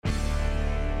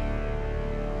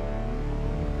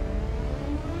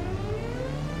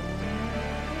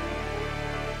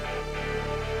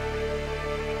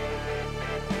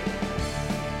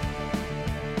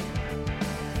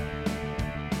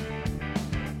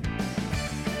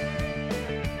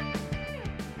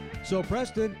So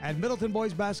Preston and Middleton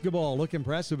boys basketball look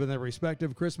impressive in their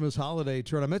respective Christmas holiday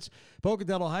tournaments.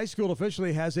 Pocatello High School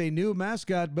officially has a new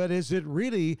mascot, but is it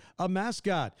really a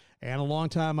mascot? And a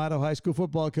longtime Idaho High School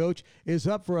football coach is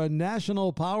up for a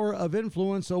National Power of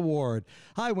Influence Award.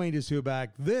 Hi, Wayne Dzubak.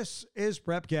 This is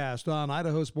PrepCast on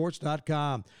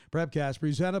idahosports.com. PrepCast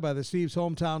presented by the Steve's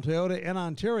Hometown Toyota in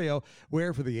Ontario,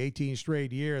 where for the 18th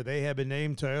straight year, they have been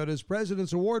named Toyota's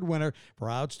President's Award winner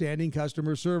for outstanding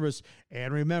customer service.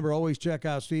 And remember, always check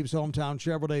out Steve's Hometown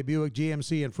Chevrolet Buick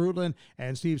GMC in Fruitland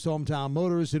and Steve's Hometown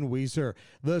Motors in Weiser.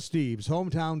 The Steve's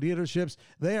Hometown dealerships,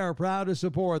 they are proud to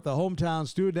support the hometown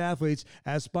student athletes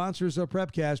as sponsors of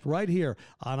PrepCast right here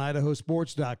on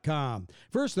idahosports.com.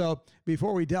 First, though,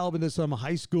 before we delve into some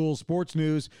high school sports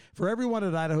news, for everyone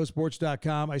at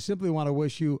idahosports.com, I simply want to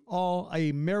wish you all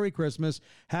a Merry Christmas,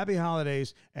 Happy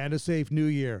Holidays, and a safe New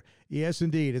Year. Yes,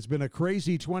 indeed, it's been a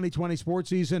crazy 2020 sports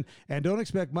season, and don't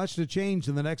expect much to change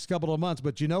in the next couple of months.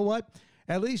 But you know what?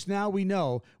 At least now we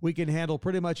know we can handle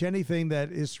pretty much anything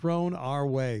that is thrown our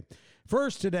way.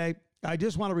 First today, I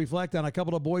just want to reflect on a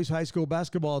couple of boys' high school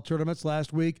basketball tournaments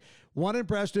last week, one in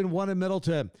Preston, one in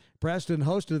Middleton. Preston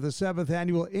hosted the 7th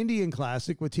Annual Indian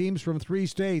Classic with teams from 3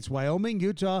 states, Wyoming,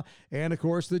 Utah, and, of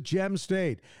course, the Gem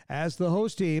State. As the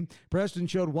host team, Preston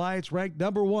showed why it's ranked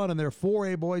number 1 in their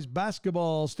 4A boys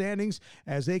basketball standings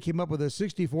as they came up with a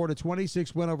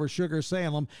 64-26 win over Sugar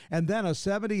Salem and then a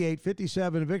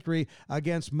 78-57 victory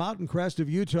against Mountain Crest of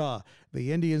Utah.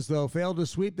 The Indians, though, failed to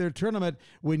sweep their tournament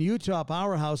when Utah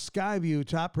powerhouse Skyview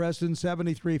topped Preston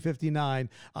 73-59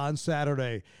 on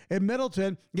Saturday. In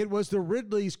Middleton, it was the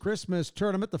Ridley's Christmas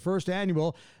Tournament, the first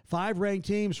annual. 5 ranked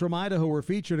teams from Idaho were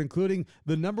featured, including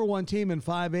the number 1 team in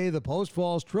 5A, the Post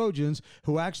Falls Trojans,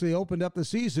 who actually opened up the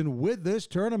season with this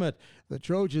tournament. The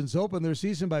Trojans opened their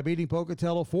season by beating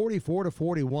Pocatello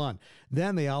 44-41.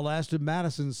 Then they outlasted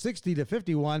Madison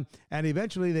 60-51, and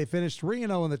eventually they finished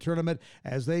 3-0 in the tournament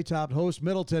as they topped host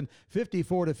Middleton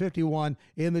 54-51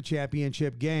 in the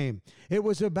championship game. It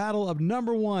was a battle of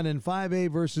number 1 in 5A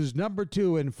versus number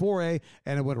 2 in 4A,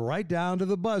 and it went right down to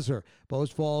the buzzer.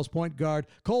 Post Falls point guard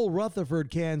Cole Rutherford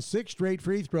canned 6 straight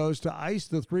free throws to ice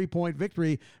the 3-point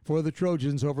victory for the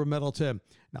Trojans over Middleton.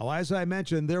 Now, as I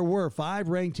mentioned, there were 5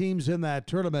 ranked teams in that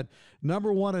tournament.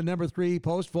 Number 1 and number 3,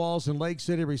 Post Falls and Lake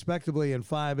City, respectively, in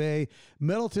 5A.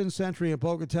 Middleton, Century, and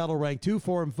Pocatello ranked 2,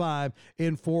 4, and 5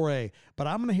 in 4A. But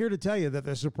I'm here to tell you that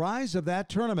the surprise of that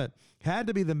tournament had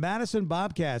to be the Madison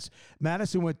Bobcats.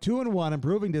 Madison went 2-1,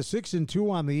 improving to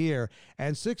 6-2 on the year.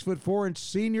 And 6'4"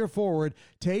 senior forward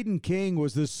Taden King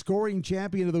was the scoring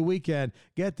champion of the weekend.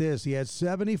 Get this, he had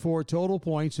 74 total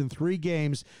points in 3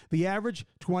 games. The average,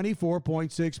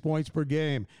 24.6 points per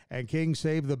game. And King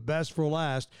saved the best for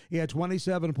last. He had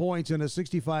 27 points in a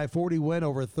 65-40 win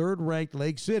over third-ranked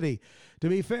Lake City. To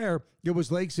be fair, it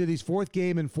was Lake City's 4th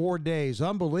game in 4 days.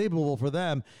 Unbelievable for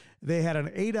them. They had an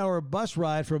 8-hour bus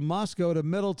ride from Moscow to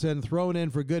Middleton thrown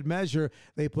in for good measure.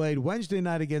 They played Wednesday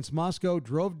night against Moscow,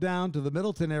 drove down to the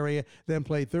Middleton area, then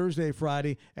played Thursday,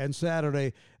 Friday, and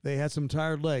Saturday. They had some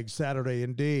tired legs Saturday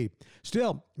indeed.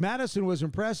 Still, Madison was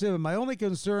impressive, and my only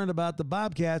concern about the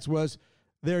Bobcats was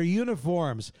their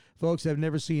uniforms. Folks, I've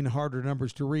never seen harder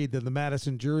numbers to read than the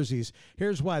Madison jerseys.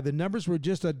 Here's why. The numbers were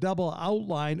just a double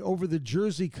outline over the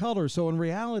jersey color. So in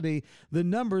reality, the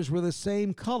numbers were the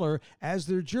same color as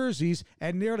their jerseys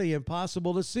and nearly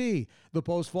impossible to see. The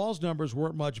Post Falls numbers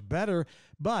weren't much better,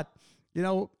 but you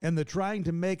know, in the trying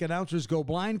to make announcers go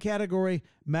blind category,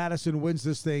 Madison wins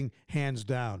this thing hands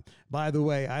down. By the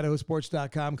way,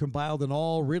 idahosports.com compiled an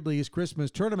all Ridley's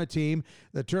Christmas tournament team.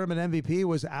 The tournament MVP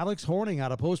was Alex Horning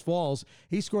out of Post Falls.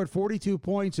 He scored 42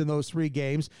 points in those 3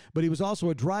 games, but he was also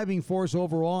a driving force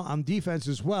overall on defense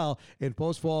as well in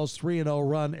Post Falls' 3-0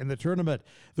 run in the tournament.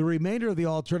 The remainder of the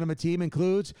all-tournament team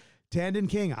includes Taden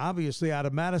King, obviously out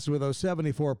of Madison with those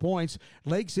 74 points.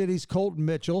 Lake City's Colton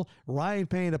Mitchell, Ryan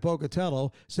Payne of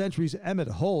Pocatello, Century's Emmett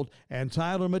Holt, and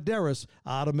Tyler Medeiros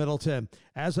out of Middleton.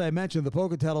 As I mentioned, the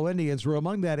Pocatello Indians were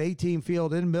among that 8-team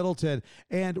field in Middleton,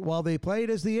 and while they played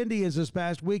as the Indians this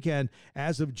past weekend,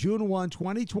 as of June 1,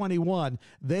 2021,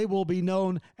 they will be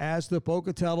known as the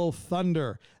Pocatello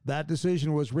Thunder. That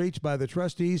decision was reached by the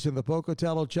trustees in the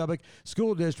Pocatello-Chubbuck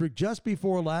School District just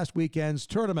before last weekend's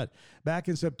tournament. Back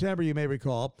in September, you may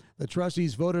recall, the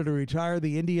trustees voted to retire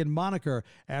the Indian moniker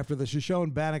after the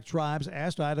Shoshone-Bannock tribes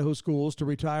asked Idaho schools to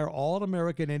retire all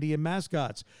American Indian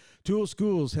mascots. 2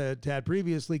 schools had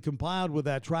previously complied with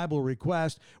that tribal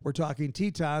request. We're talking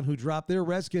Teton, who dropped their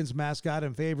Redskins mascot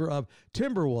in favor of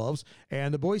Timberwolves,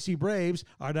 and the Boise Braves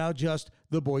are now just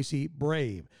the Boise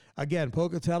Brave. Again,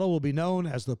 Pocatello will be known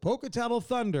as the Pocatello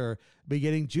Thunder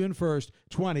beginning June 1st,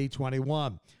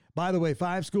 2021. By the way,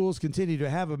 5 schools continue to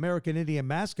have American Indian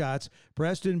mascots.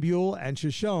 Preston, Buell, and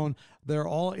Shoshone, they're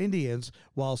all Indians,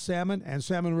 while Salmon and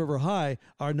Salmon River High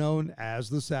are known as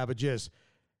the Savages.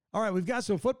 All right, we've got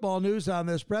some football news on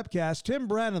this Prepcast. Tim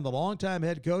Brennan, the longtime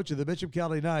head coach of the Bishop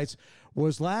Kelly Knights,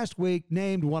 was last week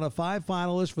named one of 5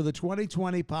 finalists for the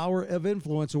 2020 Power of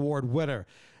Influence Award winner.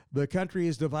 The country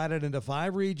is divided into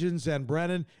 5 regions, and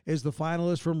Brennan is the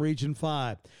finalist from Region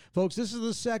 5. Folks, this is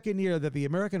the second year that the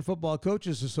American Football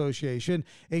Coaches Association,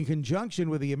 in conjunction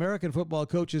with the American Football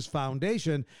Coaches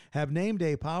Foundation, have named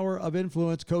a Power of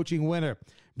Influence coaching winner.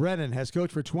 Brennan has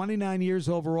coached for 29 years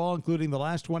overall, including the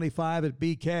last 25 at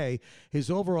BK.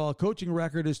 His overall coaching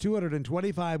record is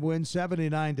 225 wins,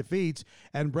 79 defeats,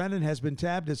 and Brennan has been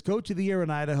tabbed as Coach of the Year in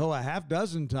Idaho a half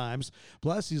dozen times.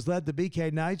 Plus, he's led the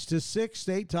BK Knights to 6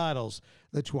 state titles.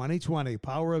 The 2020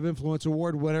 Power of Influence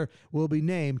Award winner will be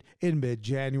named in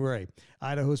mid-January.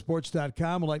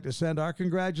 IdahoSports.com would like to send our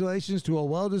congratulations to a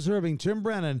well-deserving Tim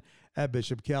Brennan at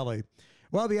Bishop Kelly.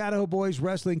 Well, the Idaho boys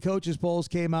wrestling coaches polls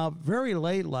came out very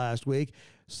late last week,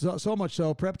 so much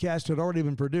so Prepcast had already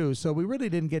been produced, so we really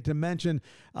didn't get to mention,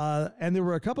 and there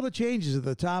were a couple of changes at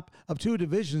the top of 2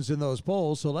 divisions in those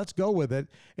polls, so let's go with it.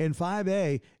 In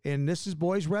 5A, and this is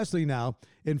boys wrestling now,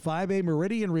 in 5A,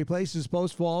 Meridian replaces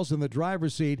Post Falls in the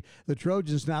driver's seat. The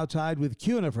Trojans now tied with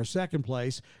Cuna for second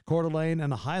place. Coeur d'Alene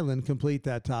and Highland complete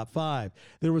that top 5.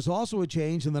 There was also a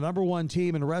change in the number 1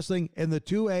 team in wrestling in the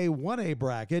 2A, 1A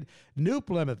bracket. New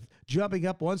Plymouth jumping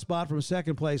up 1 spot from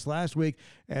second place last week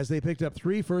as they picked up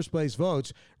 3 first-place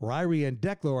votes. Ryrie and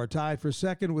Declo are tied for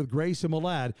second with Grace and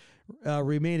Malad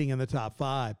remaining in the top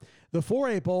 5. The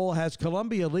 4A poll has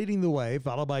Columbia leading the way,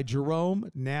 followed by Jerome,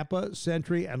 Nampa,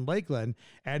 Century, and Lakeland.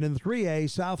 And in 3A,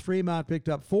 South Fremont picked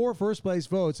up 4 first-place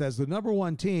votes as the number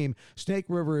 1 team. Snake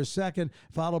River is second,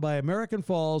 followed by American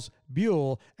Falls,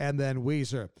 Buell, and then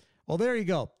Weiser. Well, there you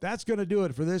go. That's going to do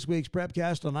it for this week's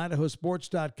Prepcast on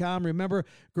IdahoSports.com. Remember,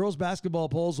 girls basketball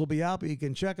polls will be out, but you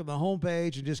can check on the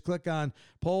homepage and just click on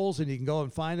polls, and you can go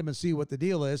and find them and see what the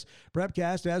deal is.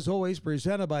 Prepcast, as always,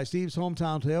 presented by Steve's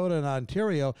Hometown Toyota in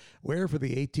Ontario, where for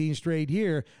the 18th straight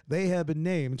year, they have been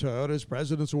named Toyota's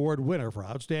President's Award winner for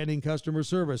outstanding customer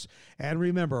service. And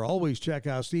remember, always check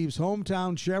out Steve's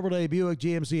Hometown Chevrolet Buick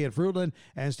GMC in Fruitland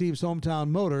and Steve's Hometown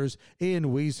Motors in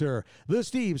Weiser. The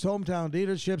Steve's Hometown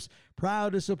dealerships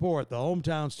proud to support the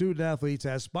hometown student athletes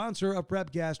as sponsor of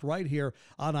Prepcast right here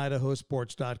on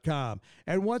IdahoSports.com.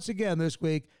 And once again this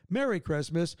week, Merry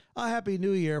Christmas, a Happy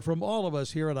New Year from all of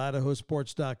us here at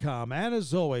IdahoSports.com. And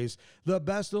as always, the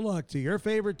best of luck to your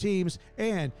favorite teams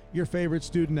and your favorite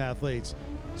student athletes.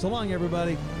 So long,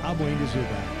 everybody. I'm Wayne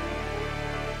Dzubak.